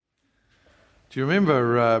Do you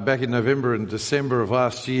remember back in November and December of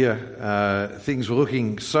last year, things were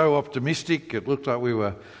looking so optimistic. It looked like we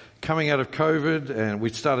were coming out of COVID and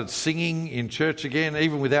we started singing in church again,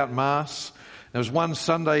 even without Mass. There was one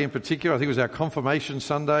Sunday in particular, I think it was our confirmation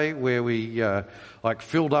Sunday, where we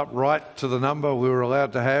filled up right to the number we were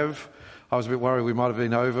allowed to have. I was a bit worried we might have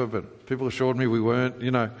been over, but people assured me we weren't,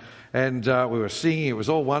 And we were singing, it was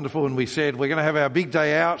all wonderful, and we said we're going to have our big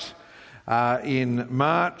day out in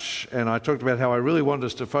March, and I talked about how I really wanted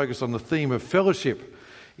us to focus on the theme of fellowship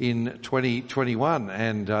in 2021,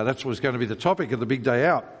 and that was going to be the topic of the big day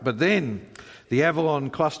out. But then the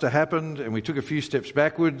Avalon cluster happened, and we took a few steps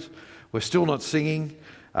backwards. We're still not singing.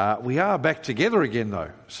 We are back together again,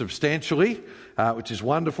 though, substantially, which is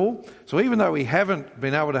wonderful. So even though we haven't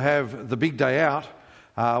been able to have the big day out,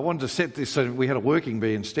 I wanted to set this so we had a working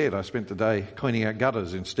bee instead. I spent the day cleaning out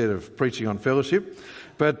gutters instead of preaching on fellowship.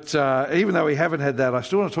 But even though we haven't had that, I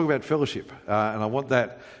still want to talk about fellowship. And I want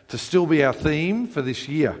that to still be our theme for this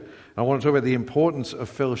year. I want to talk about the importance of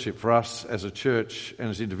fellowship for us as a church and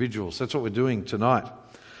as individuals. That's what we're doing tonight.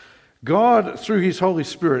 God, through His Holy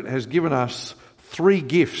Spirit, has given us three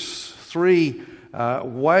gifts, three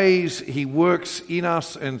ways He works in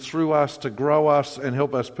us and through us to grow us and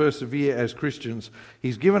help us persevere as Christians.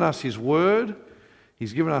 He's given us His Word,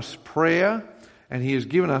 He's given us prayer, and He has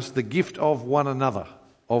given us the gift of one another,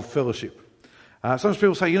 of fellowship. Sometimes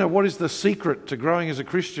people say, what is the secret to growing as a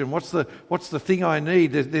Christian? What's the thing I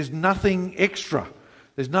need? There's nothing extra.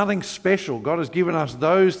 There's nothing special. God has given us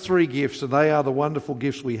those three gifts, and they are the wonderful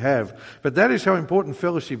gifts we have. But that is how important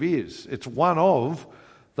fellowship is. It's one of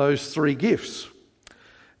those three gifts.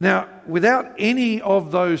 Now, without any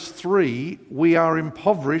of those three, we are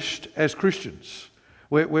impoverished as Christians.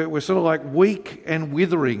 We're sort of like weak and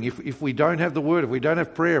withering if we don't have the Word, if we don't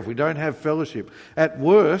have prayer, if we don't have fellowship. At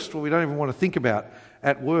worst, we don't even want to think about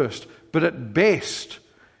at worst. But at best,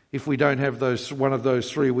 if we don't have one of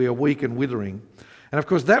those three, we are weak and withering. And of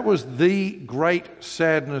course, that was the great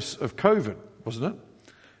sadness of COVID, wasn't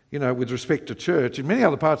it? With respect to church. In many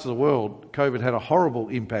other parts of the world, COVID had a horrible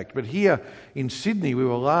impact. But here in Sydney, we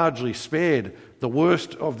were largely spared the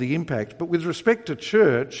worst of the impact. But with respect to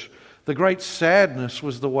church, the great sadness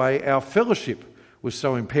was the way our fellowship was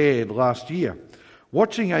so impaired last year.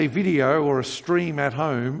 Watching a video or a stream at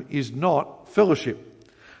home is not fellowship.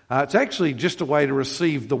 It's actually just a way to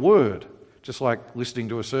receive the Word, just like listening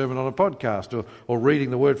to a sermon on a podcast or reading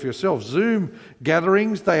the Word for yourself. Zoom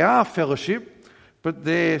gatherings, they are fellowship, but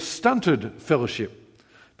they're stunted fellowship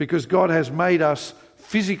because God has made us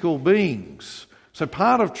physical beings. So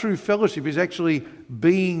part of true fellowship is actually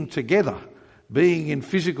being together, being in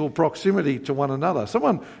physical proximity to one another.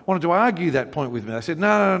 Someone wanted to argue that point with me. They said,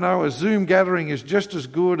 no, a Zoom gathering is just as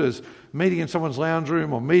good as meeting in someone's lounge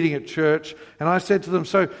room or meeting at church. And I said to them,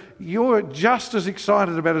 so you're just as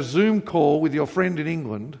excited about a Zoom call with your friend in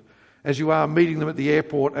England as you are meeting them at the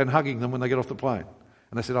airport and hugging them when they get off the plane.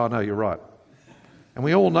 And they said, oh, no, you're right. And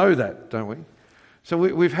we all know that, don't we? So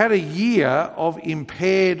we've had a year of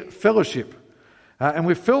impaired fellowship, and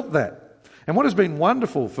we've felt that. And what has been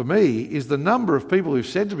wonderful for me is the number of people who've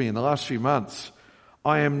said to me in the last few months,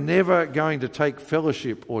 I am never going to take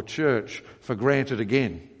fellowship or church for granted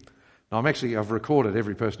again. Now, I've recorded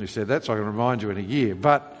every person who said that, so I can remind you in a year,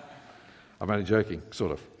 but I'm only joking,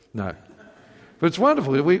 sort of. No. But it's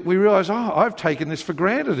wonderful. We realise, I've taken this for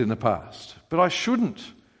granted in the past, but I shouldn't.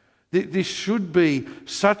 This should be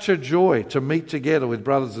such a joy to meet together with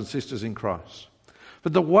brothers and sisters in Christ.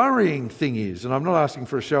 But the worrying thing is, and I'm not asking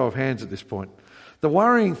for a show of hands at this point, the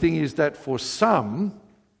worrying thing is that for some,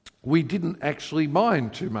 we didn't actually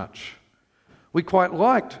mind too much. We quite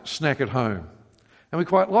liked snack at home. And we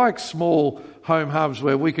quite liked small home hubs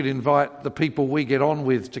where we could invite the people we get on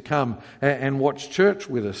with to come and watch church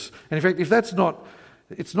with us. And in fact,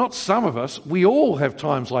 it's not some of us, we all have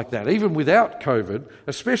times like that, even without COVID,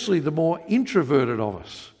 especially the more introverted of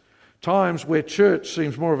us. Times where church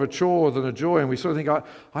seems more of a chore than a joy, and we sort of think,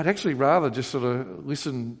 I'd actually rather just sort of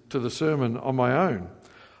listen to the sermon on my own.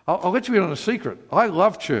 I'll let you in on a secret. I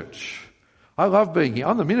love church. I love being here.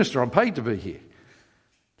 I'm the minister. I'm paid to be here.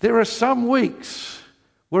 There are some weeks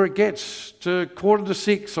where it gets to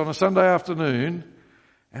 5:45 on a Sunday afternoon,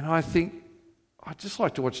 and I think, I'd just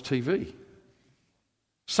like to watch TV.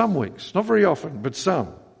 Some weeks, not very often, but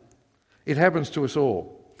some. It happens to us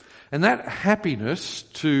all. And that happiness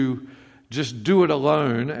to just do it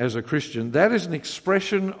alone as a Christian, that is an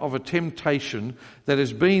expression of a temptation that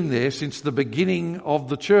has been there since the beginning of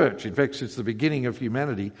the church. In fact, since the beginning of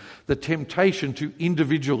humanity, the temptation to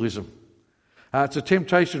individualism. It's a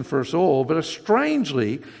temptation for us all, but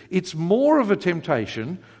strangely, it's more of a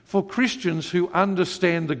temptation for Christians who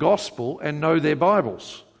understand the gospel and know their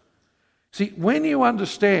Bibles. See, when you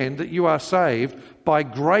understand that you are saved by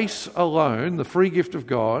grace alone, the free gift of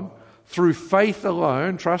God, through faith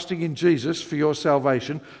alone, trusting in Jesus for your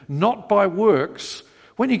salvation, not by works,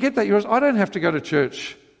 when you get that, you realize, I don't have to go to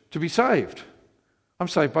church to be saved. I'm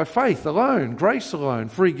saved by faith alone, grace alone,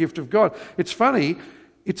 free gift of God. It's funny,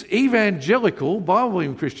 it's evangelical,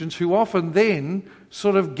 Bible-believing Christians who often then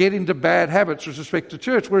sort of get into bad habits with respect to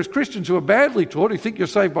church, whereas Christians who are badly taught, who think you're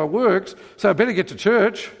saved by works, say, I better get to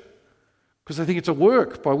church, because they think it's a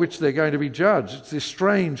work by which they're going to be judged. It's this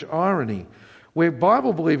strange irony where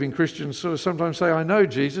Bible-believing Christians sort of sometimes say, I know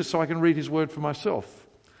Jesus, so I can read his word for myself.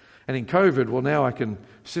 And in COVID, well, now I can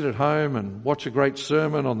sit at home and watch a great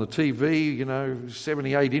sermon on the TV,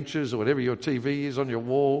 78 inches or whatever your TV is on your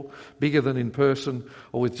wall, bigger than in person,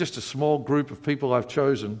 or with just a small group of people I've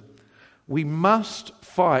chosen. We must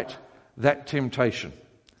fight that temptation,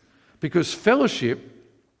 because fellowship,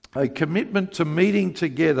 a commitment to meeting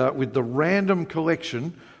together with the random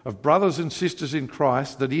collection of brothers and sisters in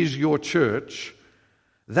Christ that is your church,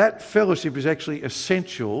 that fellowship is actually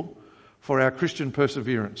essential for our Christian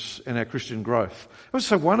perseverance and our Christian growth. It was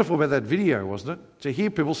so wonderful about that video, wasn't it? To hear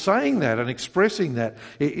people saying that and expressing that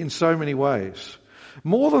in so many ways.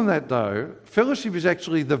 More than that, though, fellowship is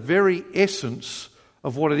actually the very essence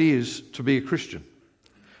of what it is to be a Christian.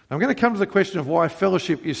 Now, I'm going to come to the question of why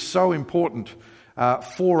fellowship is so important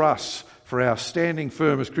for us, for our standing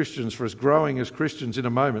firm as Christians, for us growing as Christians in a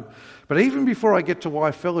moment. But even before I get to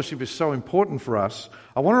why fellowship is so important for us,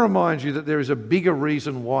 I want to remind you that there is a bigger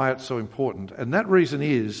reason why it's so important. And that reason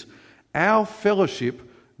is our fellowship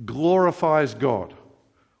glorifies God.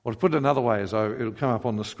 Or to put it another way, as it'll come up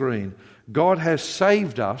on the screen, God has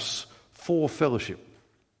saved us for fellowship.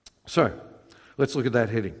 So, let's look at that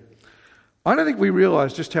heading. I don't think we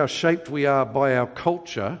realise just how shaped we are by our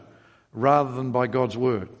culture rather than by God's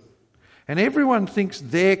word. And everyone thinks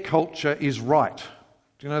their culture is right.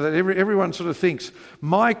 Do you know that everyone sort of thinks,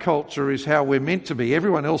 my culture is how we're meant to be.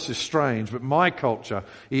 Everyone else is strange, but my culture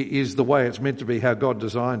is the way it's meant to be, how God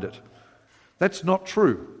designed it. That's not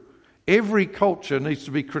true. Every culture needs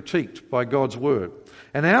to be critiqued by God's word.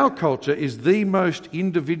 And our culture is the most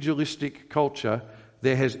individualistic culture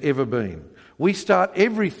there has ever been. We start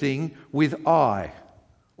everything with I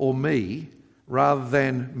or me, rather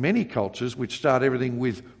than many cultures which start everything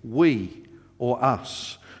with we or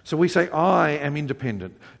us. So we say, I am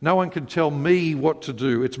independent. No one can tell me what to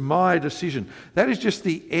do. It's my decision. That is just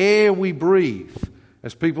the air we breathe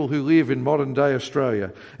as people who live in modern day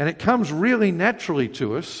Australia. And it comes really naturally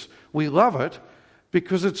to us. We love it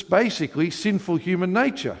because it's basically sinful human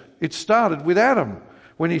nature. It started with Adam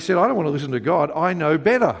when he said, I don't want to listen to God. I know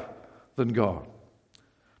better than God.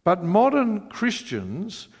 But modern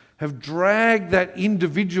Christians have dragged that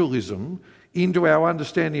individualism into our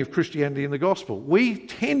understanding of Christianity and the gospel. We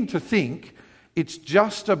tend to think it's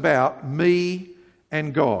just about me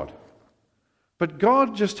and God. But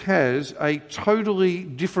God just has a totally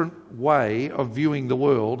different way of viewing the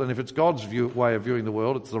world, and if it's God's way of viewing the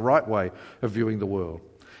world, it's the right way of viewing the world.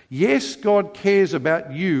 Yes, God cares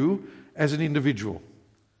about you as an individual.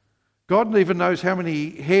 God even knows how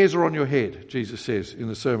many hairs are on your head, Jesus says in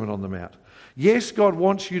the Sermon on the Mount. Yes, God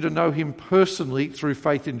wants you to know him personally through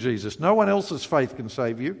faith in Jesus. No one else's faith can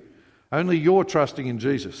save you. Only your trusting in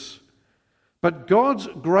Jesus. But God's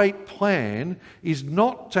great plan is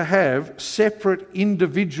not to have separate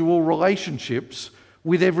individual relationships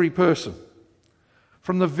with every person.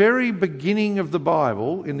 From the very beginning of the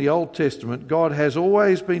Bible, in the Old Testament, God has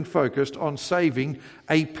always been focused on saving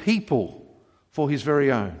a people for his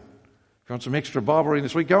very own. If you want some extra Bible reading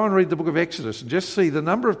this week, go and read the book of Exodus and just see the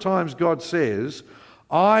number of times God says,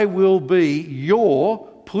 I will be your,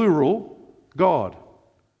 plural, God.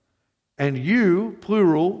 And you,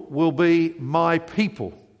 plural, will be my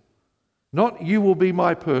people. Not you will be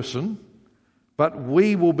my person, but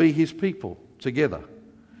we will be his people together.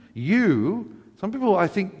 You, some people I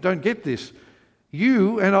think don't get this.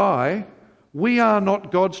 You and I, we are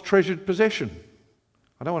not God's treasured possession.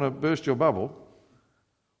 I don't want to burst your bubble.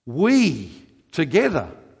 We together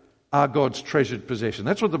are God's treasured possession.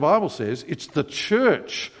 That's what the Bible says. It's the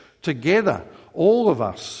church together, all of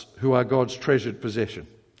us who are God's treasured possession.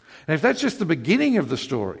 And if that's just the beginning of the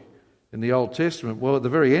story in the Old Testament, well, at the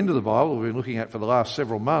very end of the Bible, we've been looking at for the last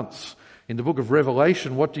several months, in the book of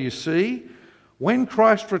Revelation, what do you see? When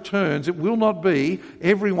Christ returns, it will not be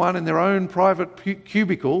everyone in their own private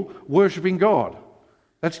cubicle worshipping God.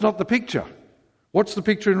 That's not the picture. What's the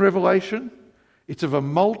picture in Revelation? It's of a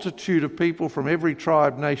multitude of people from every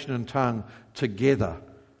tribe, nation and tongue together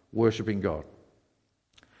worshipping God.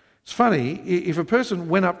 It's funny, if a person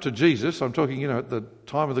went up to Jesus, I'm talking, at the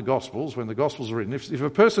time of the Gospels, when the Gospels are written, if a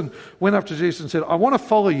person went up to Jesus and said, I want to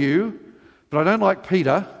follow you, but I don't like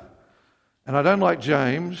Peter, and I don't like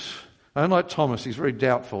James, I don't like Thomas, he's very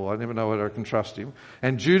doubtful, I never know whether I can trust him,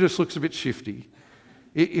 and Judas looks a bit shifty.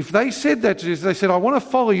 If they said that to Jesus, they said, I want to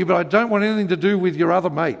follow you, but I don't want anything to do with your other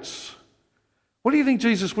mates. What do you think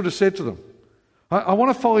Jesus would have said to them? I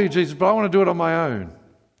want to follow you, Jesus, but I want to do it on my own.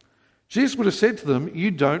 Jesus would have said to them,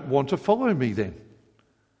 you don't want to follow me then.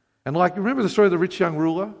 And remember the story of the rich young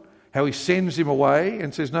ruler? How he sends him away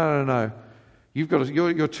and says, no.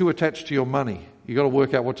 You're too attached to your money. You've got to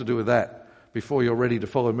work out what to do with that before you're ready to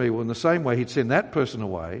follow me. Well, in the same way, he'd send that person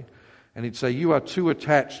away and he'd say, you are too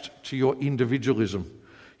attached to your individualism.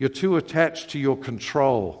 You're too attached to your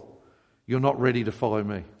control. You're not ready to follow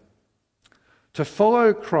me. To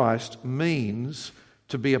follow Christ means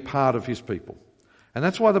to be a part of his people. And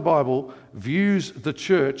that's why the Bible views the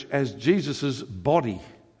church as Jesus' body.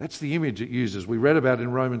 That's the image it uses. We read about it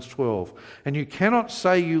in Romans 12. And you cannot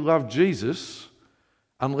say you love Jesus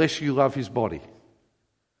unless you love his body.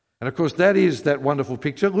 And of course that is that wonderful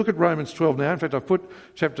picture. Look at Romans 12 now. In fact, I've put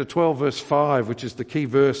chapter 12 verse 5, which is the key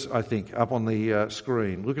verse, I think, up on the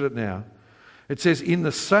screen. Look at it now. It says, in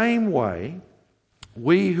the same way,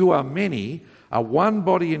 we who are many are one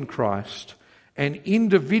body in Christ and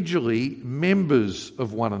individually members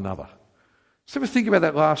of one another. Let's have a think about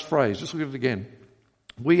that last phrase. Just look at it again.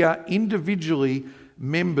 We are individually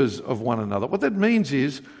members of one another. What that means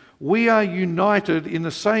is we are united in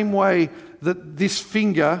the same way that this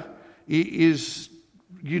finger is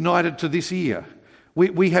united to this ear.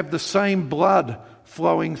 We have the same blood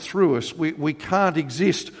flowing through us. We can't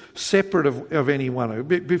exist separate of anyone.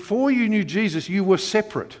 Before you knew Jesus, you were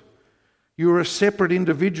separate. You were a separate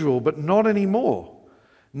individual, but not anymore.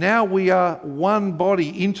 Now we are one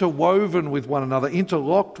body, interwoven with one another,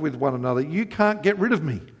 interlocked with one another. You can't get rid of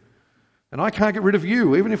me, and I can't get rid of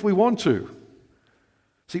you, even if we want to.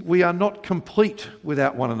 See, we are not complete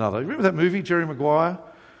without one another. Remember that movie, Jerry Maguire,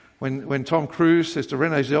 when Tom Cruise says to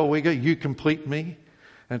Renee Zellweger, you complete me?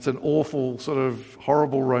 And it's an awful, sort of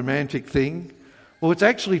horrible romantic thing. Well, it's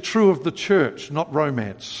actually true of the church, not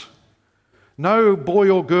romance. No boy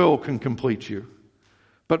or girl can complete you,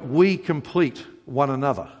 but we complete one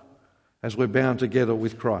another as we're bound together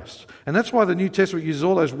with Christ. And that's why the New Testament uses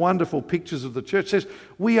all those wonderful pictures of the church. It says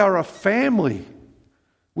we are a family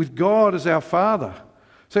with God as our Father.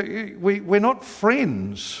 So we're not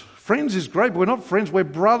friends. Friends is great, but we're not friends. We're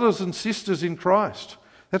brothers and sisters in Christ.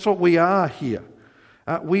 That's what we are here.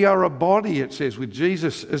 We are a body, it says, with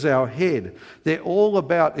Jesus as our head. They're all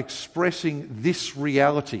about expressing this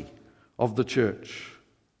reality of the church.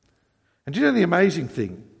 And do you know the amazing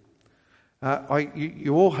thing?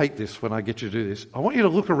 You all hate this when I get you to do this. I want you to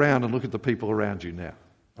look around and look at the people around you now.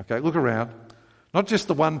 Okay, look around. Not just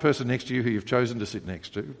the one person next to you who you've chosen to sit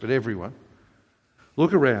next to, but everyone.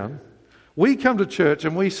 Look around. We come to church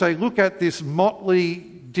and we say, look at this motley,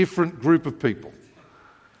 different group of people.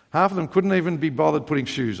 Half of them couldn't even be bothered putting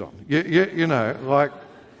shoes on. You know, like...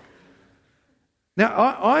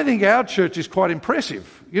 Now, I think our church is quite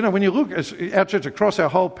impressive. You know, when you look at our church across our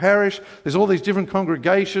whole parish, there's all these different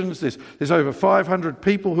congregations, there's over 500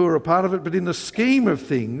 people who are a part of it, but in the scheme of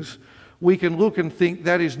things, we can look and think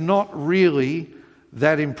that is not really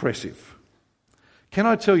that impressive. Can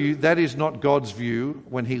I tell you, that is not God's view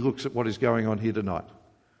when he looks at what is going on here tonight.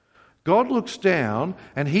 God looks down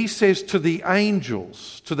and he says to the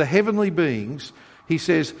angels, to the heavenly beings, he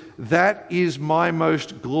says, that is my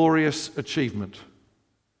most glorious achievement.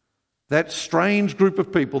 That strange group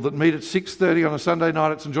of people that meet at 6:30 on a Sunday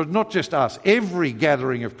night at St. George, not just us, every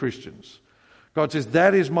gathering of Christians. God says,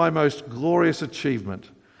 that is my most glorious achievement.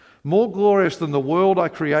 More glorious than the world I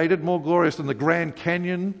created, more glorious than the Grand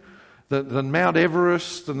Canyon, than Mount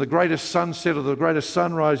Everest, than the greatest sunset or the greatest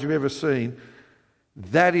sunrise you've ever seen.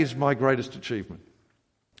 That is my greatest achievement.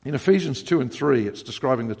 In Ephesians 2 and 3, it's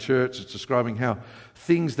describing the church, it's describing how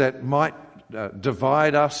things that might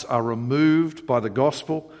divide us are removed by the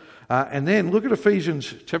gospel. And then look at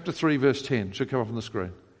Ephesians chapter 3, verse 10. It should come up on the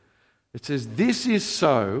screen. It says, this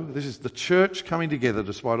is the church coming together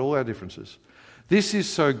despite all our differences. This is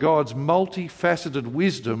so God's multifaceted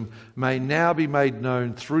wisdom may now be made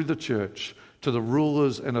known through the church to the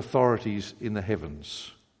rulers and authorities in the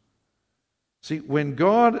heavens. See, when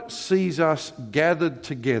God sees us gathered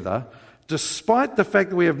together, despite the fact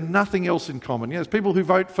that we have nothing else in common. There's people who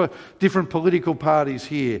vote for different political parties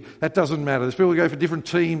here. That doesn't matter. There's people who go for different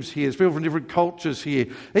teams here. There's people from different cultures here.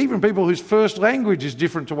 Even people whose first language is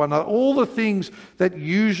different to one another. All the things that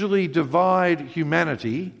usually divide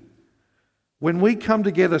humanity, when we come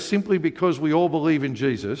together simply because we all believe in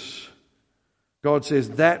Jesus, God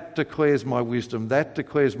says, that declares my wisdom, that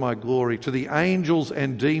declares my glory to the angels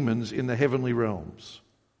and demons in the heavenly realms.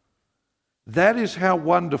 That is how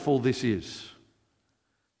wonderful this is.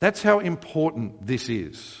 That's how important this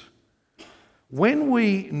is. When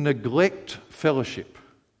we neglect fellowship,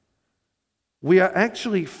 we are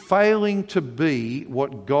actually failing to be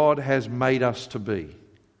what God has made us to be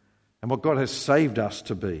and what God has saved us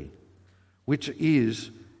to be, which is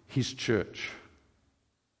His church.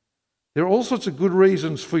 There are all sorts of good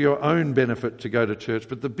reasons for your own benefit to go to church,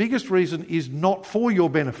 but the biggest reason is not for your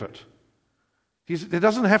benefit. There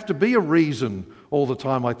doesn't have to be a reason all the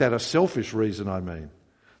time like that, a selfish reason, I mean.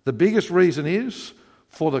 The biggest reason is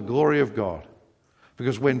for the glory of God.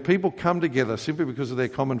 Because when people come together simply because of their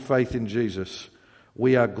common faith in Jesus,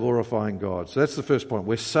 we are glorifying God. So that's the first point.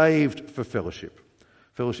 We're saved for fellowship.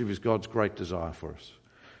 Fellowship is God's great desire for us.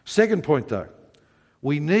 Second point, though,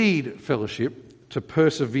 we need fellowship to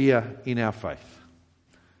persevere in our faith.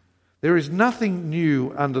 There is nothing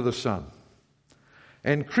new under the sun.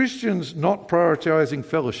 And Christians not prioritising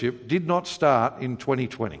fellowship did not start in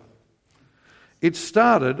 2020. It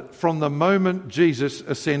started from the moment Jesus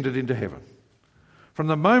ascended into heaven. From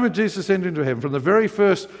the moment Jesus ascended into heaven, from the very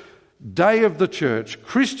first day of the church,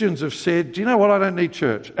 Christians have said, do you know what, I don't need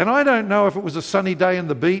church. And I don't know if it was a sunny day on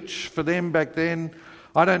the beach for them back then.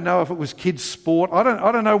 I don't know if it was kids' sport. I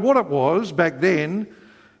don't know what it was back then.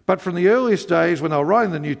 But from the earliest days when they were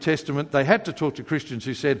writing the New Testament, they had to talk to Christians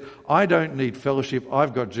who said, I don't need fellowship,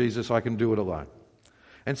 I've got Jesus, I can do it alone.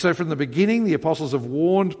 And so from the beginning, the apostles have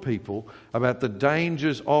warned people about the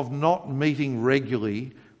dangers of not meeting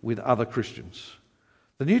regularly with other Christians.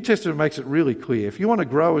 The New Testament makes it really clear. If you want to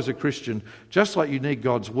grow as a Christian, just like you need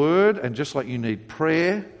God's Word and just like you need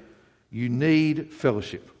prayer, you need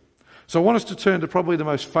fellowship. So I want us to turn to probably the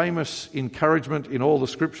most famous encouragement in all the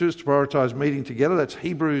Scriptures to prioritise meeting together. That's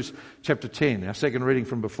Hebrews chapter 10, our second reading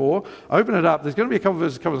from before. Open it up. There's going to be a couple of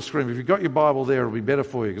verses coming on the screen. If you've got your Bible there, it'll be better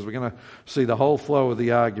for you because we're going to see the whole flow of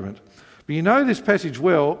the argument. But you know this passage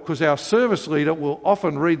well because our service leader will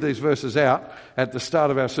often read these verses out at the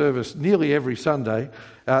start of our service nearly every Sunday.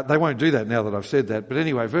 They won't do that now that I've said that. But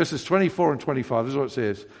anyway, verses 24 and 25, this is what it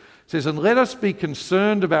says. It says, and let us be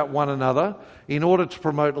concerned about one another in order to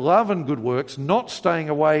promote love and good works, not staying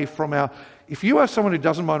away from our... If you are someone who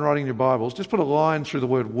doesn't mind writing your Bibles, just put a line through the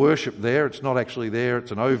word worship there. It's not actually there.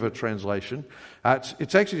 It's an over translation.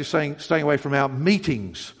 It's actually just saying staying away from our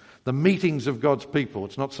meetings, the meetings of God's people.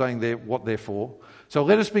 It's not saying what they're for. So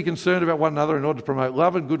let us be concerned about one another in order to promote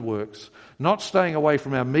love and good works, not staying away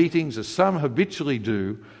from our meetings as some habitually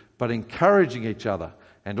do, but encouraging each other,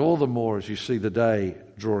 and all the more as you see the day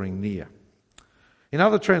drawing near. In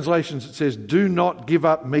other translations it says, do not give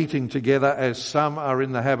up meeting together as some are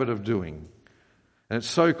in the habit of doing. And it's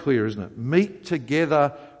so clear, isn't it? Meet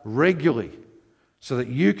together regularly so that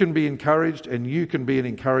you can be encouraged and you can be an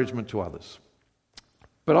encouragement to others.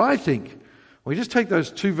 But I think when we just take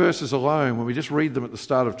those two verses alone, when we just read them at the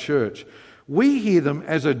start of church, we hear them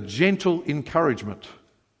as a gentle encouragement.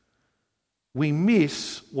 We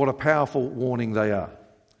miss what a powerful warning they are.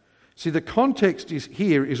 See, the context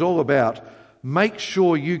here is all about make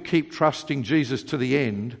sure you keep trusting Jesus to the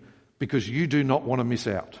end because you do not want to miss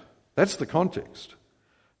out. That's the context.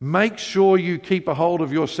 Make sure you keep a hold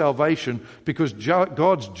of your salvation because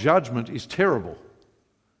God's judgment is terrible.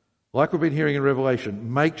 Like we've been hearing in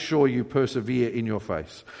Revelation, make sure you persevere in your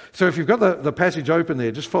faith. So if you've got the passage open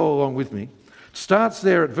there, just follow along with me. It starts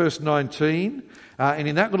there at verse 19. And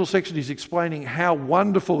in that little section he's explaining how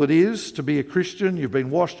wonderful it is to be a Christian. You've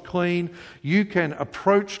been washed clean. You can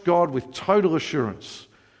approach God with total assurance.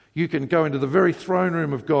 You can go into the very throne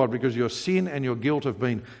room of God because your sin and your guilt have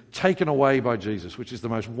been taken away by Jesus, which is the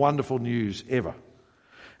most wonderful news ever.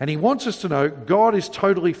 And he wants us to know God is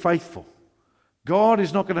totally faithful. God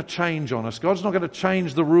is not going to change on us. God's not going to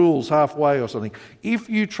change the rules halfway or something. If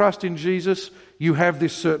you trust in Jesus, you have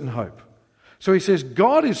this certain hope. So he says,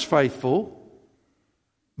 God is faithful.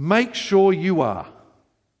 Make sure you are.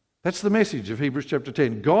 That's the message of Hebrews chapter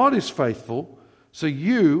 10. God is faithful, so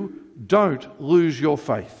you don't lose your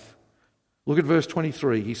faith. Look at verse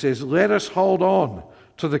 23. He says, let us hold on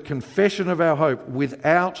to the confession of our hope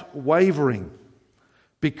without wavering.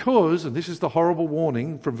 Because, and this is the horrible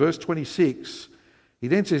warning from verse 26, he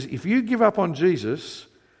then says, if you give up on Jesus,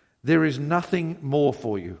 there is nothing more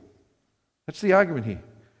for you. That's the argument here.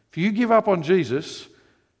 If you give up on Jesus,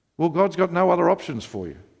 well, God's got no other options for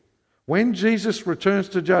you. When Jesus returns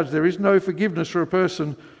to judge, there is no forgiveness for a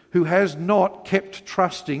person who has not kept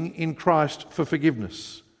trusting in Christ for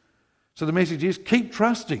forgiveness. So the message is, keep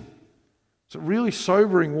trusting. It's a really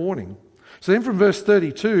sobering warning. So then from verse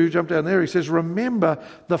 32, jump down there, he says, remember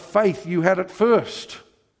the faith you had at first.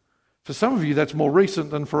 For some of you, that's more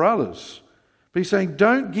recent than for others. But he's saying,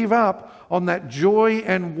 don't give up on that joy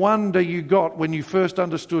and wonder you got when you first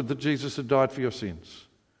understood that Jesus had died for your sins.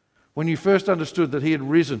 When you first understood that he had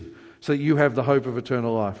risen so that you have the hope of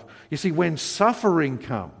eternal life. You see, when suffering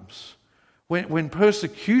comes, when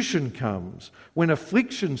persecution comes, when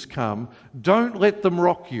afflictions come, don't let them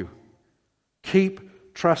rock you.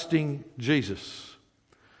 Keep trusting Jesus.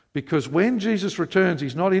 Because when Jesus returns,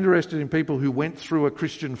 he's not interested in people who went through a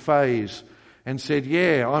Christian phase and said,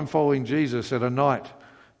 yeah, I'm following Jesus at a night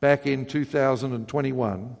back in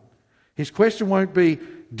 2021. His question won't be,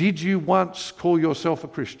 did you once call yourself a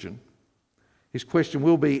Christian? His question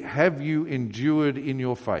will be, have you endured in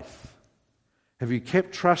your faith? Have you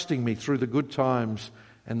kept trusting me through the good times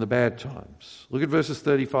and the bad times? Look at verses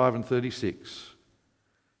 35 and 36.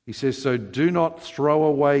 He says, so do not throw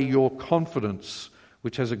away your confidence,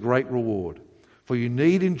 which has a great reward. For you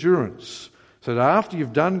need endurance, so that after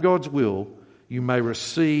you've done God's will, you may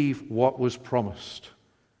receive what was promised.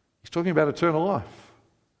 He's talking about eternal life.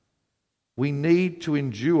 We need to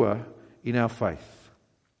endure in our faith.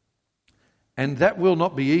 And that will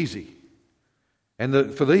not be easy.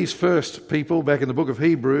 And for these first people back in the book of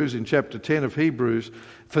Hebrews, in chapter 10 of Hebrews,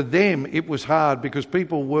 for them it was hard because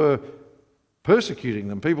people were persecuting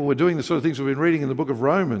them. People were doing the sort of things we've been reading in the book of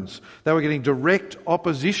Romans. They were getting direct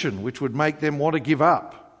opposition, which would make them want to give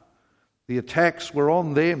up. The attacks were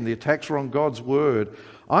on them. The attacks were on God's word.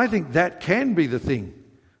 I think that can be the thing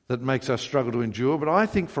that makes us struggle to endure. But I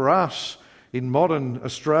think for us in modern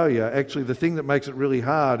Australia, actually the thing that makes it really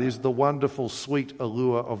hard is the wonderful, sweet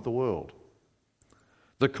allure of the world.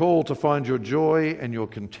 The call to find your joy and your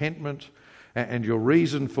contentment and your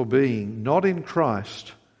reason for being, not in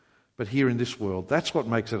Christ, but here in this world. That's what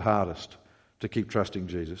makes it hardest to keep trusting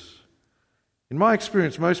Jesus. In my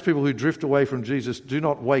experience, most people who drift away from Jesus do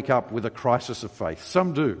not wake up with a crisis of faith.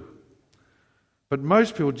 Some do. But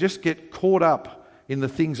most people just get caught up in the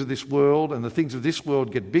things of this world, and the things of this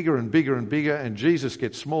world get bigger and bigger and bigger, and Jesus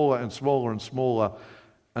gets smaller and smaller and smaller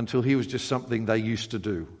until he was just something they used to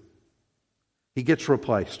do. He gets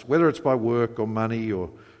replaced, whether it's by work or money or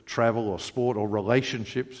travel or sport or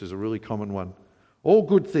relationships is a really common one. All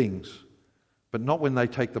good things, but not when they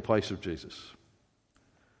take the place of Jesus.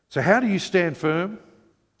 So how do you stand firm?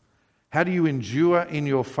 How do you endure in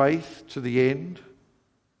your faith to the end?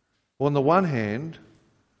 Well, on the one hand,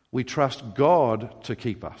 we trust God to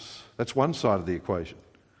keep us. That's one side of the equation.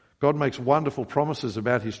 God makes wonderful promises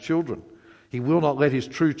about his children. He will not let his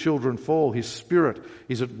true children fall. His Spirit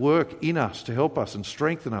is at work in us to help us and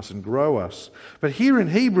strengthen us and grow us. But here in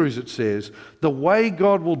Hebrews it says, the way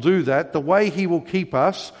God will do that, the way he will keep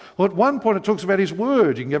us, well, at one point it talks about his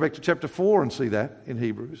word. You can go back to chapter 4 and see that in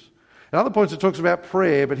Hebrews. At other points it talks about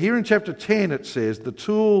prayer, but here in chapter 10 it says, the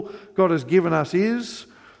tool God has given us is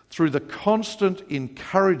through the constant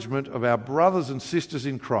encouragement of our brothers and sisters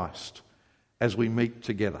in Christ as we meet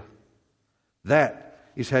together. That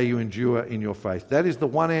is how you endure in your faith. That is the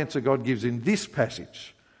one answer God gives in this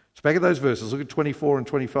passage. It's back at those verses. Look at 24 and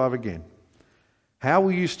 25 again. How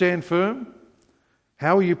will you stand firm?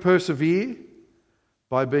 How will you persevere?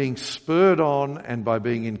 By being spurred on and by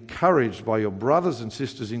being encouraged by your brothers and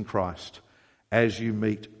sisters in Christ as you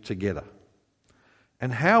meet together.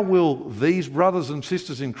 And how will these brothers and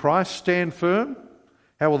sisters in Christ stand firm?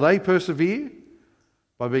 How will they persevere?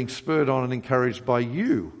 By being spurred on and encouraged by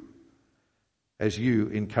you as you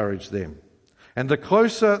encourage them. And the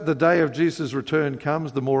closer the day of Jesus' return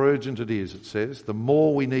comes, the more urgent it is, it says. The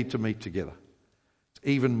more we need to meet together. It's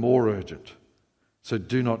even more urgent. So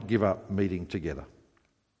do not give up meeting together.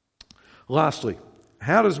 Lastly,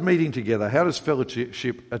 how does meeting together, how does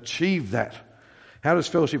fellowship achieve that? How does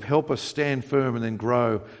fellowship help us stand firm and then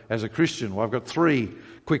grow as a Christian? Well, I've got 3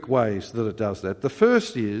 quick ways that it does that. The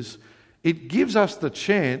first is it gives us the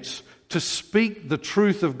chance to speak the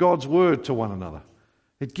truth of God's word to one another.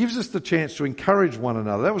 It gives us the chance to encourage one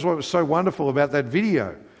another. That was what was so wonderful about that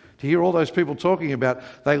video, to hear all those people talking about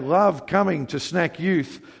they love coming to Snack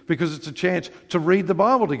Youth because it's a chance to read the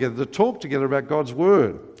Bible together, to talk together about God's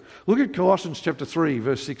word. Look at Colossians chapter 3,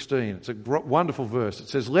 verse 16. It's a wonderful verse. It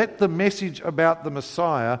says, let the message about the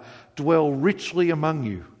Messiah dwell richly among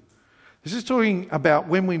you. This is talking about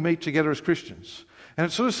when we meet together as Christians. And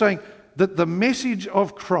it's sort of saying that the message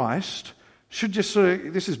of Christ should just sort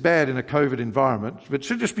of, this is bad in a COVID environment, but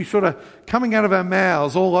should just be sort of coming out of our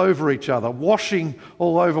mouths all over each other, washing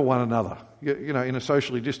all over one another, you know, in a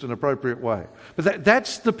socially distant, appropriate way. But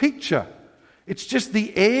that's the picture. It's just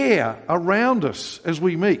the air around us as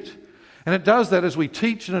we meet. And it does that as we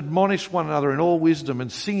teach and admonish one another in all wisdom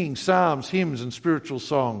and singing psalms, hymns and spiritual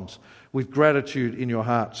songs with gratitude in your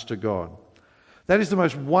hearts to God. That is the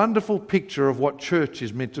most wonderful picture of what church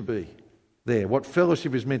is meant to be there, what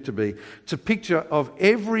fellowship is meant to be. It's a picture of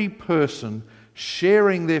every person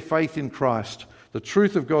sharing their faith in Christ, the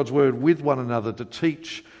truth of God's word with one another to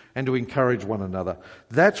teach and to encourage one another.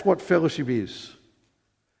 That's what fellowship is.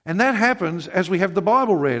 And that happens as we have the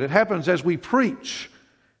Bible read. It happens as we preach.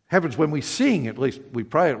 It happens when we sing, at least we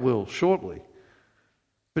pray it will shortly.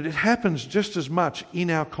 But it happens just as much in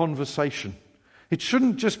our conversation. It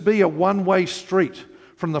shouldn't just be a one-way street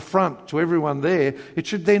from the front to everyone there. It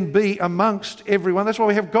should then be amongst everyone. That's why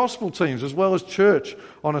we have gospel teams as well as church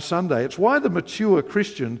on a Sunday. It's why the mature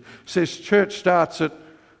Christian says church starts at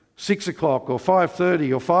 6 o'clock or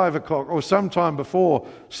 5:30 or 5 o'clock or sometime before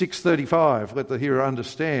 6:35. Let the hearer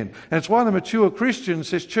understand. And it's why the mature Christian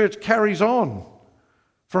says church carries on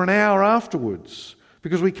for an hour afterwards,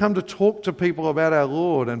 because we come to talk to people about our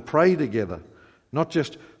Lord and pray together, not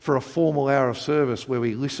just for a formal hour of service where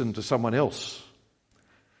we listen to someone else.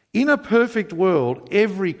 In a perfect world,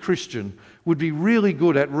 every Christian would be really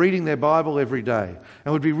good at reading their Bible every day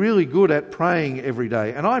and would be really good at praying every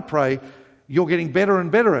day. And I pray you're getting better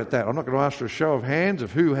and better at that. I'm not going to ask for a show of hands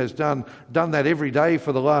of who has done that every day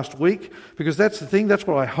for the last week, because that's the thing. That's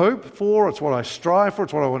what I hope for. It's what I strive for.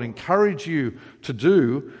 It's what I want to encourage you to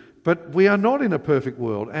do. But we are not in a perfect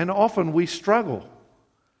world, and often we struggle.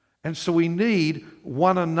 And so we need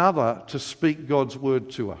one another to speak God's word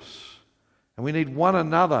to us. And we need one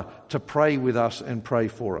another to pray with us and pray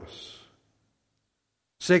for us.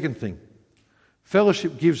 Second thing,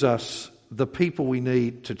 fellowship gives us the people we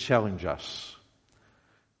need to challenge us.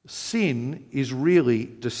 Sin is really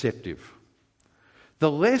deceptive.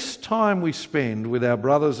 The less time we spend with our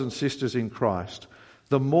brothers and sisters in Christ,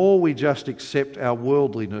 the more we just accept our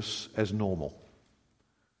worldliness as normal.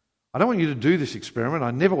 I don't want you to do this experiment.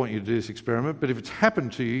 I never want you to do this experiment, but if it's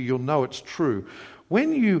happened to you, you'll know it's true.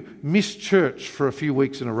 When you miss church for a few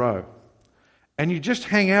weeks in a row, and you just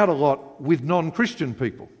hang out a lot with non-Christian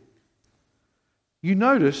people, you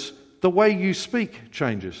notice the way you speak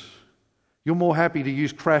changes. You're more happy to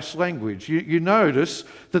use crass language. You notice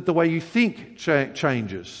that the way you think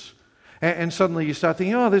changes. And suddenly you start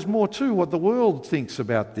thinking, oh, there's more to what the world thinks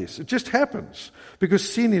about this. It just happens because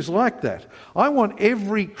sin is like that. I want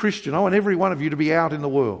every Christian, I want every one of you to be out in the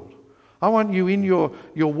world. I want you in your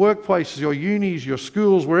workplaces, your unis, your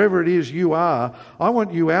schools, wherever it is you are. I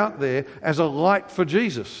want you out there as a light for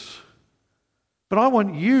Jesus. But I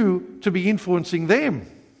want you to be influencing them.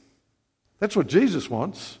 That's what Jesus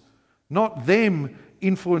wants, not them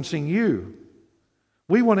influencing you.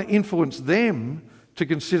 We want to influence them to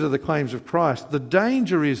consider the claims of Christ. The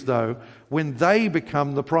danger is, though, when they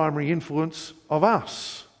become the primary influence of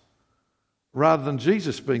us, rather than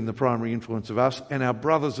Jesus being the primary influence of us and our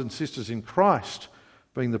brothers and sisters in Christ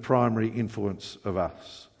being the primary influence of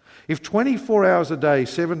us. If 24 hours a day,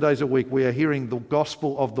 7 days a week, we are hearing the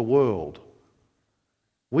gospel of the world,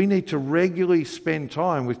 we need to regularly spend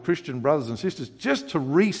time with Christian brothers and sisters just to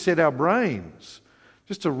reset our brains,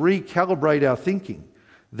 just to recalibrate our thinking.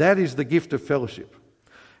 That is the gift of fellowship.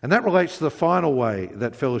 And that relates to the final way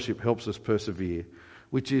that fellowship helps us persevere,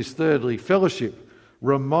 which is thirdly, fellowship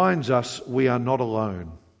reminds us we are not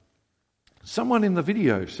alone. Someone in the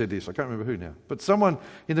video said this, I can't remember who now, but someone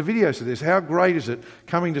in the video said this: how great is it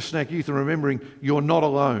coming to Snack Youth and remembering you're not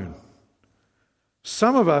alone?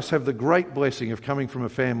 Some of us have the great blessing of coming from a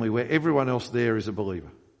family where everyone else there is a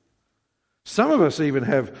believer. Some of us even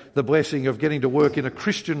have the blessing of getting to work in a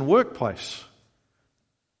Christian workplace.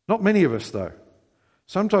 Not many of us, though.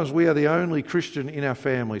 Sometimes we are the only Christian in our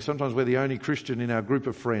family. Sometimes we're the only Christian in our group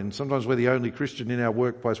of friends. Sometimes we're the only Christian in our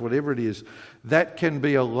workplace, whatever it is. That can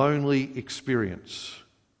be a lonely experience.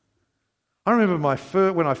 I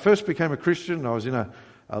remember when I first became a Christian, I was in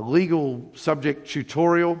a legal subject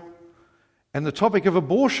tutorial, and the topic of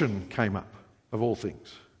abortion came up, of all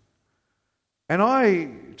things. And I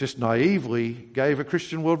just naively gave a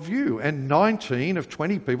Christian worldview, and 19 of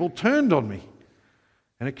 20 people turned on me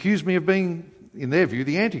and accused me of being, in their view,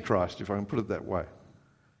 the Antichrist, if I can put it that way.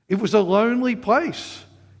 It was a lonely place,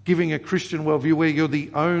 giving a Christian worldview where you're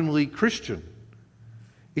the only Christian.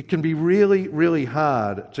 It can be really, really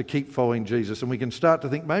hard to keep following Jesus, and we can start to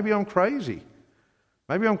think, maybe I'm crazy.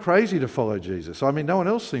 Maybe I'm crazy to follow Jesus. I mean, no one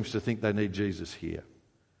else seems to think they need Jesus here.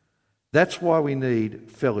 That's why we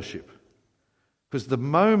need fellowship. Because the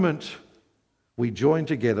moment we join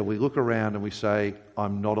together, we look around and we say,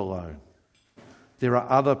 I'm not alone. There are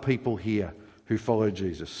other people here who follow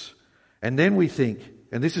Jesus. And then we think,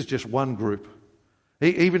 and this is just one group.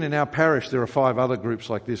 Even in our parish, there are 5 other groups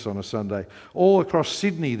like this on a Sunday. All across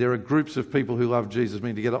Sydney, there are groups of people who love Jesus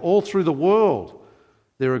meeting together. All through the world,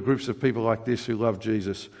 there are groups of people like this who love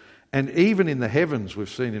Jesus. And even in the heavens, we've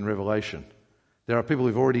seen in Revelation, there are people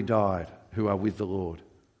who've already died who are with the Lord,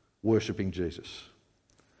 worshipping Jesus.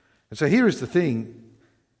 And so here is the thing.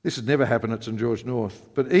 This has never happened at St George North.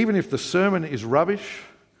 But even if the sermon is rubbish,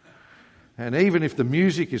 and even if the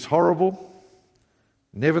music is horrible,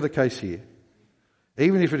 never the case here.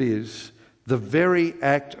 Even if it is, the very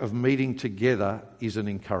act of meeting together is an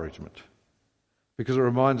encouragement. Because it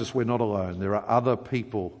reminds us we're not alone. There are other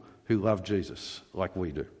people who love Jesus like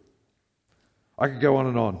we do. I could go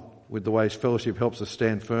on with the ways fellowship helps us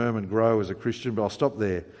stand firm and grow as a Christian, but I'll stop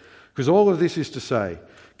there. Because all of this is to say,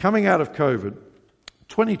 coming out of COVID,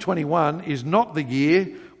 2021 is not the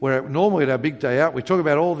year where normally at our big day out we talk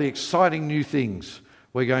about all the exciting new things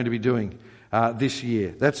we're going to be doing this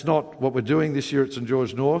year. That's not what we're doing this year at St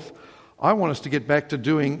George North. I want us to get back to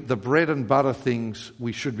doing the bread and butter things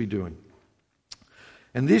we should be doing.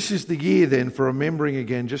 And this is the year then for remembering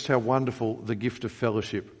again just how wonderful the gift of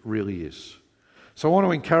fellowship really is. So I want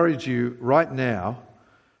to encourage you right now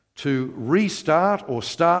to restart or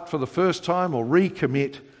start for the first time or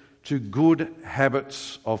recommit to good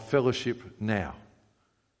habits of fellowship now.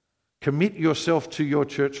 Commit yourself to your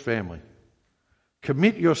church family.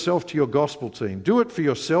 Commit yourself to your gospel team. Do it for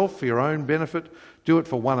yourself, for your own benefit. Do it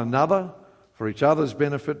for one another, for each other's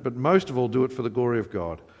benefit, but most of all, do it for the glory of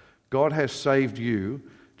God. God has saved you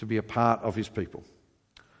to be a part of his people.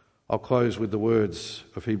 I'll close with the words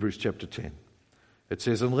of Hebrews chapter 10. It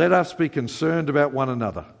says, "And let us be concerned about one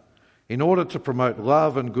another in order to promote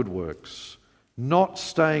love and good works, not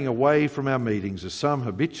staying away from our meetings as some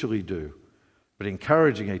habitually do, but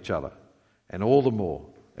encouraging each other, and all the more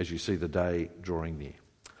as you see the day drawing near."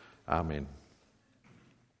 Amen.